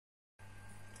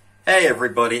Hey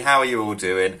everybody, how are you all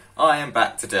doing? I am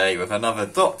back today with another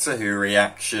Doctor Who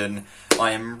reaction.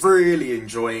 I am really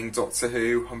enjoying Doctor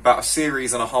Who. I'm about a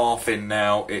series and a half in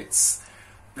now. It's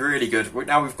really good.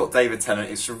 Now we've got David Tennant,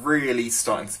 it's really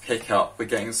starting to pick up. We're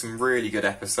getting some really good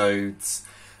episodes.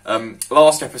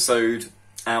 Last episode,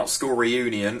 out school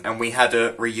reunion, and we had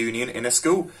a reunion in a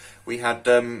school. We had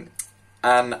an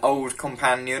old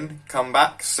companion come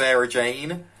back, Sarah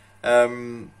Jane,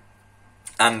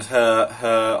 and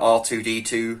her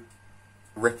R2-D2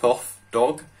 rip-off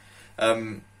dog.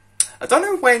 I don't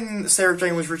know when Sarah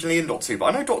Jane was originally in Doctor Who, but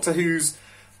I know Doctor Who's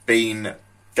been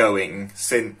going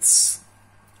since,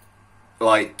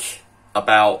 like,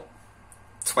 about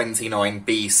 29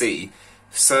 BC.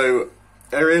 So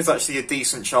there is actually a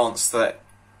decent chance that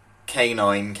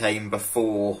K9 came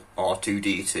before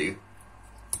R2-D2.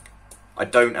 I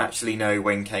don't actually know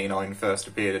when K9 first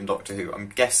appeared in Doctor Who. I'm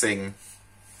guessing,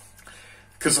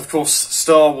 because of course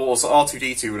Star Wars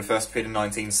R2-D2 would have first appeared in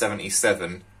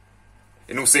 1977.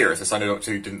 In all seriousness, I know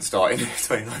Doctor Who didn't start in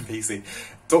 29 BC.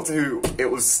 Doctor Who, it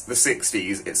was the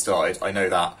 60s it started, I know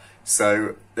that.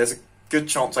 So there's a good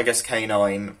chance, I guess,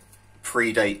 K9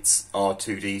 predates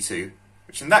R2-D2,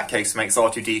 which in that case makes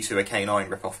R2-D2 a K9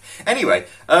 ripoff. Anyway,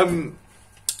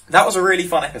 that was a really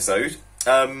fun episode.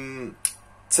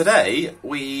 Today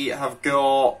we have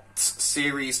got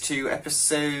Series 2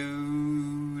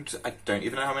 episode... I don't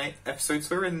even know how many episodes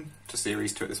we're in to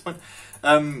Series 2 at this point.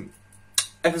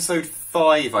 Episode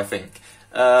 5, I think.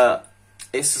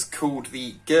 This is called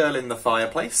The Girl in the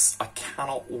Fireplace. I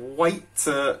cannot wait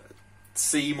to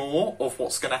see more of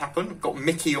what's going to happen. We've got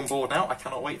Mickey on board now. I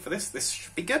cannot wait for this. This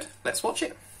should be good. Let's watch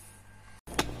it.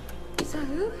 So,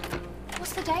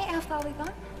 what's the date? How far are we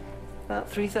gone?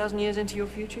 About 3,000 years into your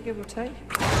future, give or take.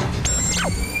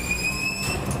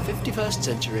 51st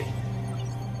century.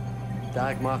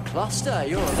 Dagmar Cluster,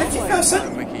 you're a long way 51st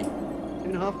century? Mickey.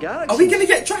 2.5 galaxies. Are we going to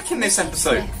get Jack in this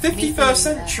episode? 51st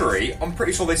century? I'm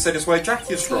pretty sure they said is where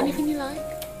Jack is from. Anything you like?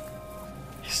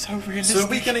 You're so realistic. So are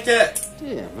we going to get...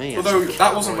 Dear me, although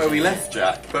that wasn't where we left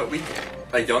Jack, but we...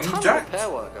 a young Jack?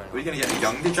 Are Are we going to get a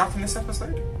younger Jack in this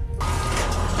episode?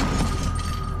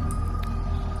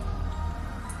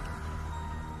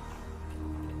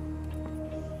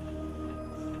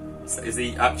 So is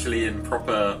he actually in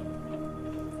proper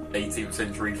 18th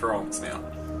century France now?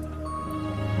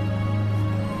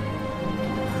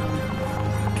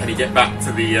 Can he get back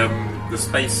to the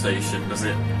space station? Does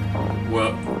it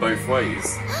work both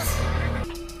ways?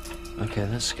 Okay,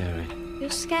 that's scary. You're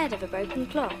scared of a broken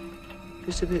clock?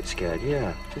 Just a bit scared,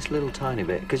 yeah. Just a little tiny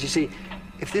bit. Because you see,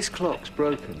 if this clock's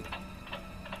broken,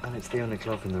 and it's the only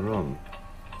clock in the room,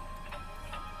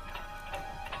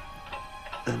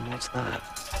 then what's that?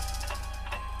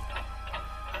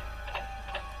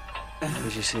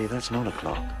 Because you see, that's not a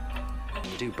clock. When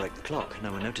you do break the clock,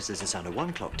 no one notices the sound of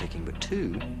one clock ticking, but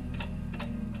two,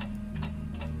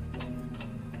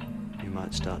 you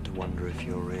might start to wonder if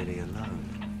you're really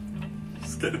alone.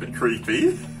 It's getting a bit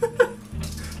creepy.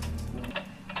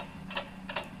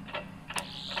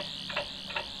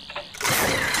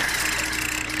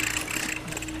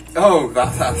 Oh,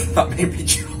 that made me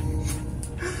jump.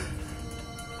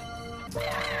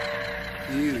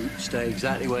 You stay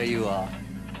exactly where you are.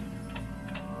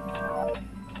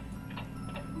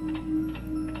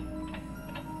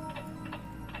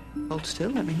 Hold still,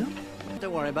 let me know.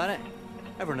 Don't worry about it.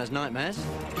 Everyone has nightmares.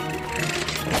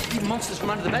 Even monsters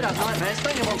from under the bed have nightmares,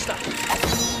 don't you, monster?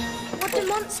 What do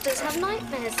monsters have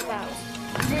nightmares about?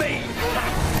 Me!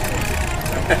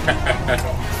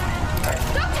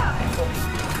 Doctor!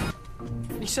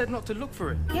 He said not to look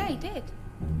for it. Yeah, he did.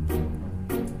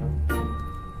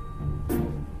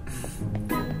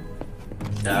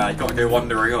 Yeah, I gotta go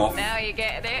wandering off. Now you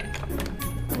get it.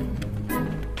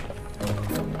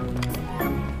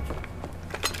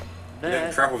 You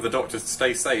don't travel with the Doctor to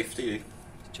stay safe, do you?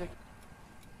 Check.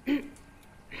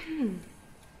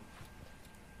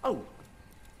 Oh.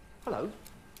 Hello.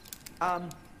 I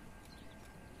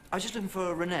was just looking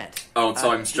for Renette. Oh,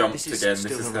 time's jumped this is again.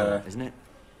 Still This is her the... room, isn't it?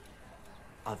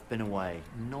 I've been away.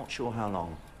 Not sure how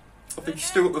long. I think you're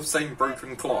still got the same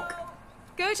broken clock.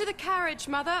 Go to the carriage,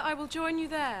 Mother. I will join you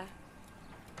there.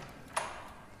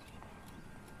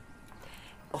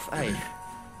 Off A.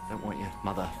 Don't want your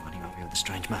mother running up here with a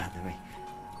strange man, do we?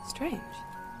 Strange.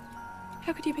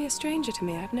 How could you be a stranger to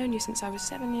me? I've known you since I was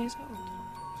 7 years old.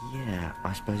 Yeah,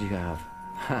 I suppose you have.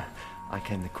 I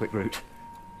came the quick route.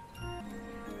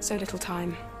 So little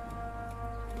time.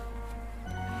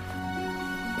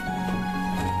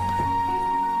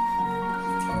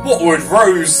 What would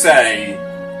Rose say?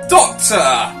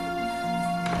 Doctor!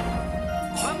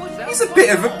 He's a bit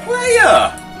of a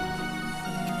player!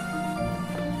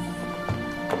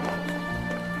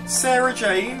 Sarah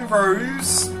Jane,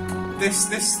 Rose,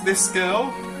 this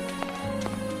girl.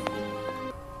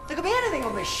 There could be anything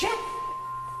on this ship.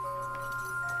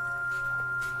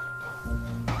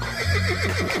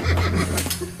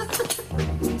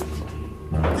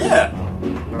 Yeah.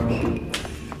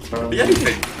 Be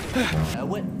anything.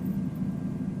 What?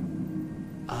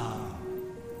 Oh.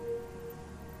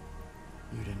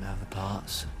 You didn't have the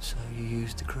parts, so you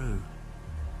used the crew.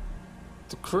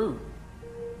 The crew?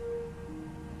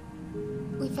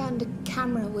 We found a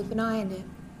camera with an eye in it.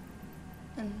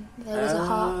 And there was a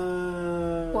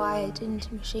heart wired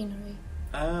into machinery.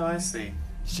 Oh, I see.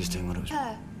 It's just doing what it was.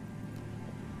 Her.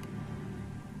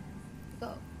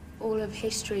 Got all of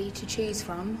history to choose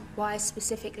from. Why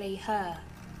specifically her?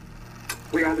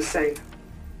 We are the same.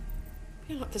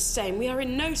 We're not the same. We are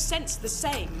in no sense the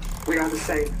same. We are the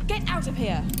same. Get out of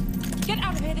here. Get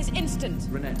out of here this instant.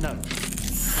 Renee, no.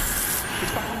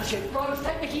 It's back on the ship. Rose,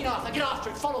 take Mickey and Arthur. Get after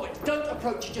it. Follow it. Don't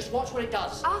approach it. Just watch what it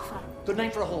does. Arthur. Good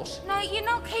name for a horse. No, you're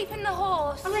not keeping the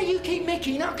horse. I'll let you keep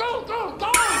Mickey. Now go, go,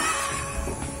 go!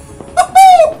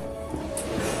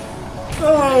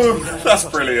 Oh, that's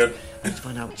brilliant. Let's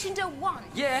find out. Action to one.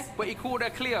 Yeah, but he called her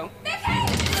Cleo.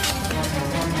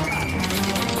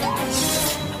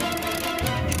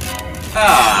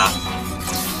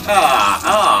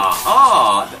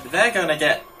 They're gonna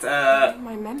get,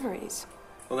 My memories.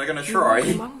 well, they're gonna try. Walk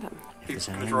among them. There's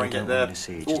People anything try you and get don't their want to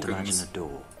see, just imagine organs. a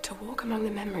door. To walk among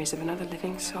the memories of another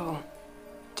living soul.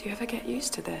 Do you ever get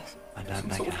used to this? I don't Some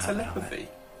make sort a of habit of it. telepathy.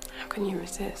 How can you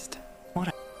resist?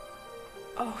 What?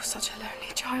 Oh, such a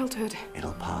lonely childhood.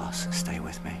 It'll pass. Stay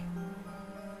with me.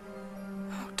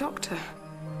 Oh, Doctor.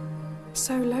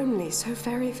 So lonely, so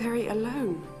very, very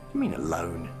alone. You mean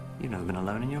alone? You've never been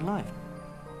alone in your life.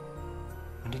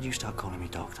 When did you start calling me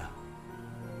doctor?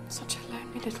 Such a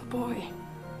lonely little boy.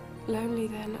 Lonely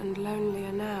then and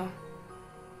lonelier now.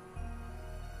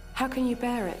 How can you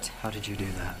bear it? How did you do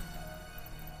that?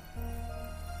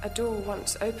 A door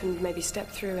once opened, maybe step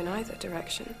through in either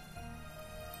direction.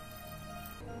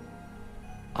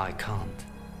 I can't.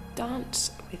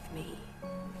 Dance with me.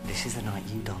 This is the night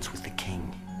you dance with the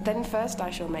king. Then first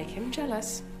I shall make him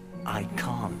jealous. I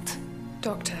can't.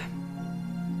 Doctor.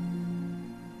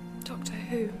 Doctor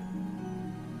Who?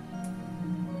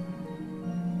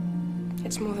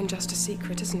 It's more than just a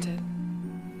secret, isn't it?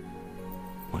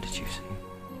 What did you see?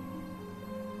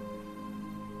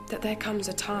 That there comes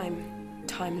a time,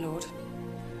 Time Lord,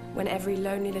 when every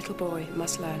lonely little boy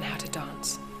must learn how to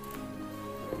dance.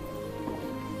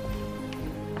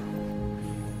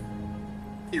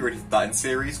 You already did that in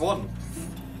series 1.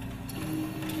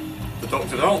 The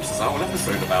Doctor dances a whole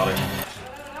episode about it.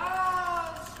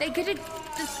 They could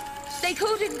have. They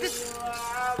called it the.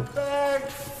 I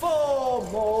begged for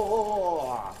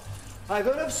more. I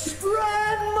could have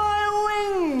spread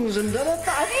my wings and done it.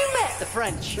 Have you met the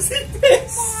French?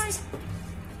 Yes.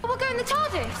 We're going the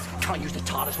TARDIS. Can't use the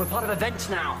TARDIS. We're part of events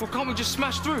now. Well, can't we just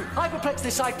smash through? Hyperplex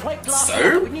this side, plate glass.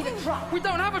 So? We need a truck. We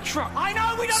don't have a truck. I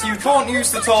know we don't. So have you a truck. can't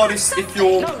use the TARDIS if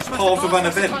you're No, smash part the of an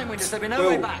glass, smash the event. time windows, there'll be no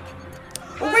way back.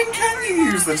 Well, when can you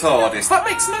use the TARDIS? That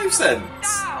makes no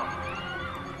sense.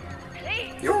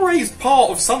 You're always part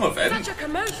of some event. Such a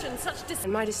commotion, such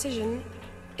And my decision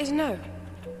is no.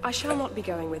 I shall not be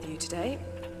going with you today.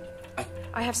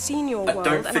 I have seen your I world,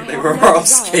 don't and think I they have were no desire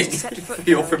asking to set foot for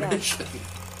your there again. permission.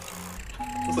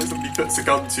 It's like somebody puts a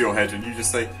gun to your head and you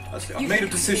just say, actually, I've You made a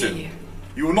think I decision. fear you,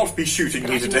 You will not be shooting but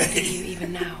me I do not fear you today.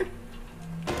 even now.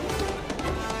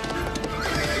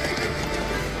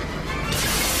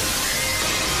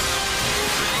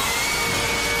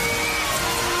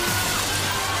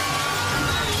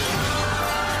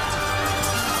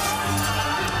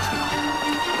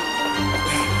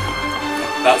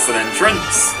 That's an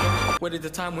entrance. Where did the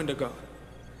time window go?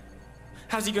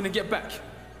 How's he gonna get back?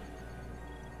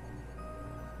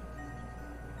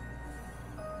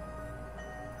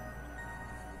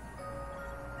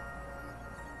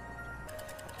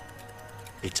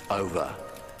 It's over.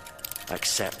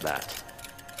 Accept that.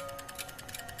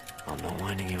 I'm not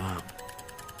winding you up.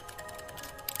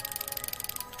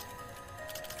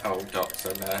 Oh, Doctor,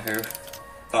 no.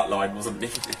 That line wasn't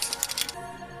needed.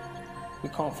 We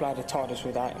can't fly the TARDIS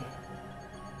without him.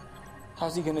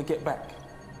 How's he gonna get back?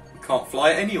 You can't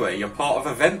fly it anyway. You're part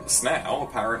of events now,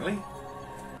 apparently.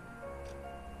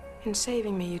 In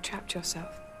saving me, you trapped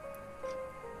yourself.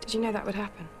 Did you know that would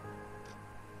happen?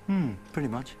 Pretty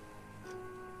much.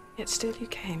 Yet still you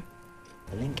came.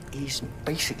 The link is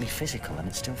basically physical, and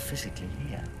it's still physically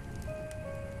here.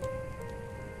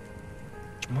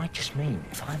 Which might just mean,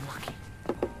 if I'm lucky...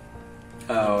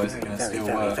 Oh, is it going to still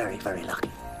work? very lucky.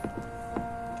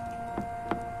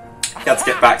 You had to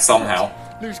get back somehow.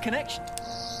 Lose connection.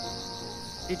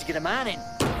 Need to get a man in.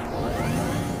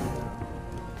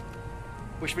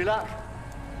 Wish me luck.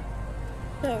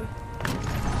 No.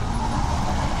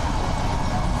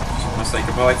 Just want to say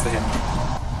goodbye to him.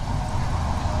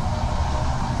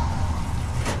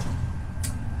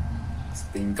 It's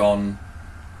been gone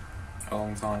a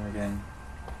long time again.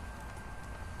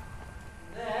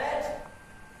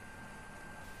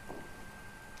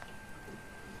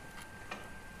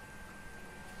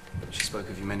 She spoke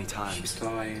of you many times. She's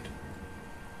died.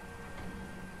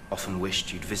 Often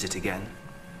wished you'd visit again.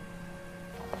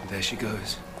 And there she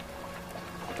goes,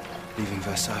 leaving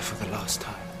Versailles for the last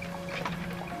time.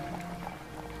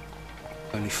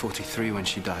 Only 43 when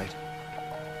she died.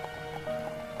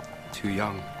 Too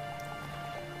young.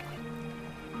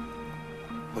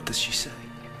 What does she say?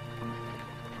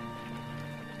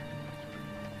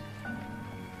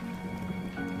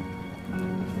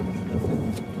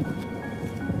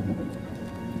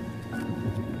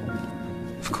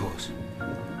 Of course.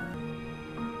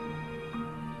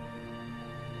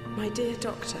 My dear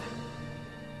Doctor,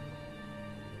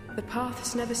 the path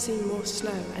has never seemed more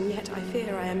slow, and yet I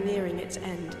fear I am nearing its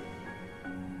end.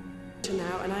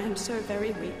 Now, and I am so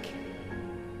very weak.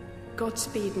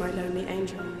 Godspeed, my lonely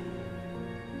angel.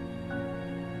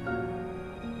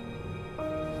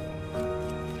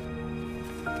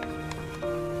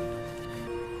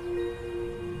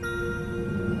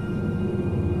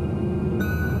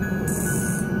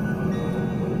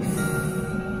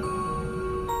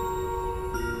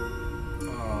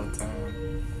 Oh, damn.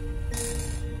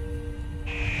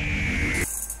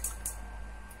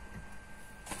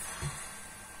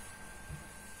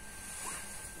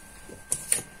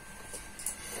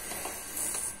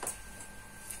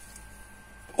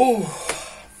 Oh.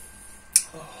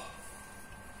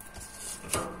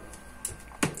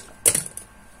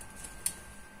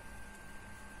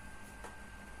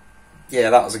 Yeah,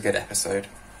 that was a good episode.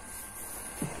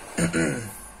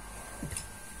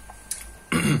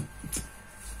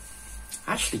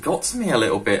 Actually got to me a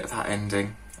little bit, that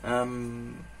ending. That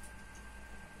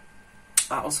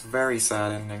was a very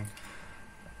sad ending.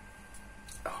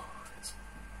 Oh, it's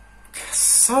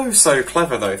so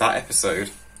clever though, that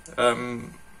episode.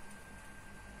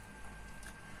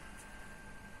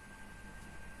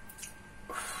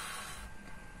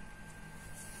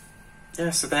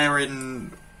 Yeah, so they're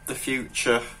in the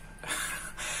future.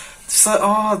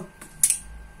 So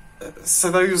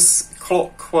those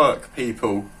clockwork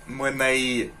people, when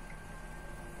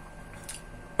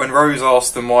Rose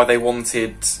asked them why they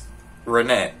wanted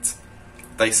Renette,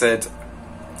 they said,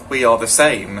 "We are the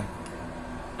same,"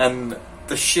 and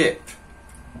the ship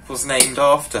was named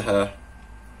after her.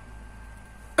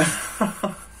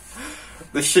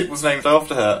 The ship was named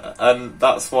after her, and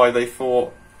that's why they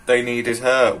thought they needed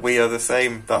her. We are the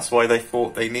same. That's why they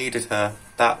thought they needed her.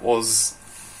 That was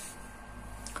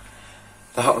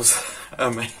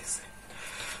amazing.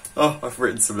 Oh, I've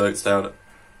written some notes down.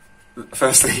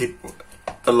 Firstly,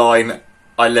 the line,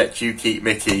 "I let you keep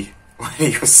Mickey," when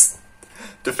he was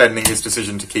defending his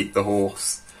decision to keep the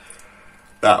horse.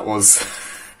 That was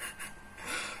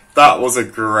a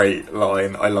great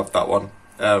line. I loved that one.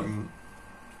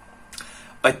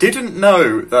 I didn't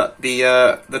know that the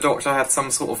Doctor had some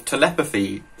sort of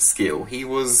telepathy skill. He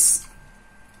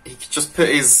could just put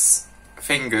his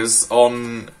fingers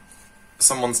on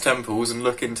someone's temples and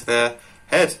look into their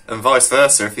head, and vice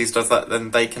versa. If he does that,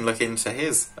 then they can look into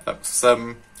his. That's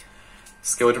skill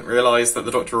I didn't realise that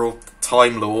the Doctor or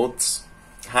Time Lords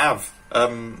have.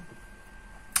 I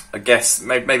guess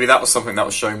maybe that was something that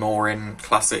was shown more in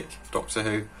classic Doctor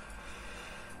Who.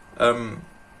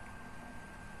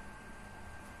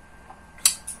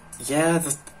 Yeah,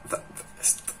 the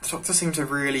Doctor seemed to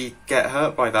really get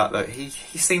hurt by that. Though he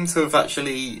seemed to have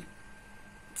actually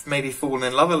maybe fallen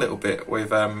in love a little bit with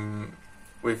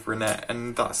Renette,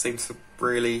 and that seems to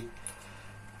really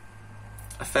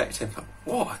affect him. But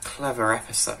what a clever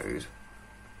episode!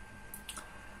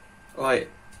 Like,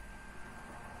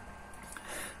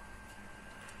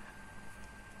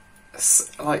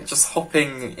 just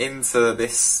hopping into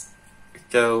this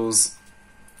girl's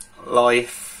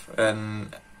life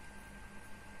and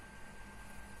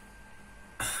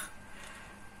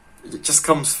it just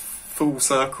comes full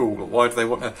circle. Why do they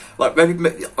want her? Like, maybe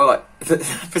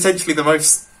potentially the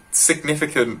most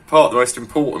significant part, the most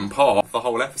important part of the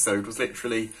whole episode was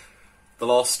literally the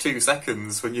last 2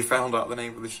 seconds when you found out the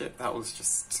name of the ship. That was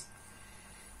just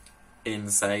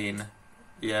insane.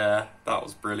 Yeah, that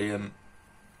was brilliant.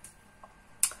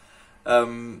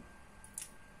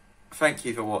 Thank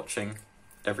you for watching,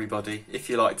 everybody. If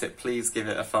you liked it, please give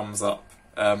it a thumbs up,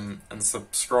 and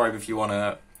subscribe if you want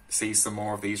to see some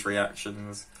more of these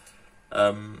reactions.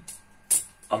 I'm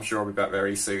sure I'll be back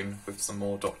very soon with some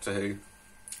more Doctor Who.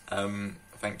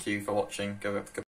 Thank you for watching. Go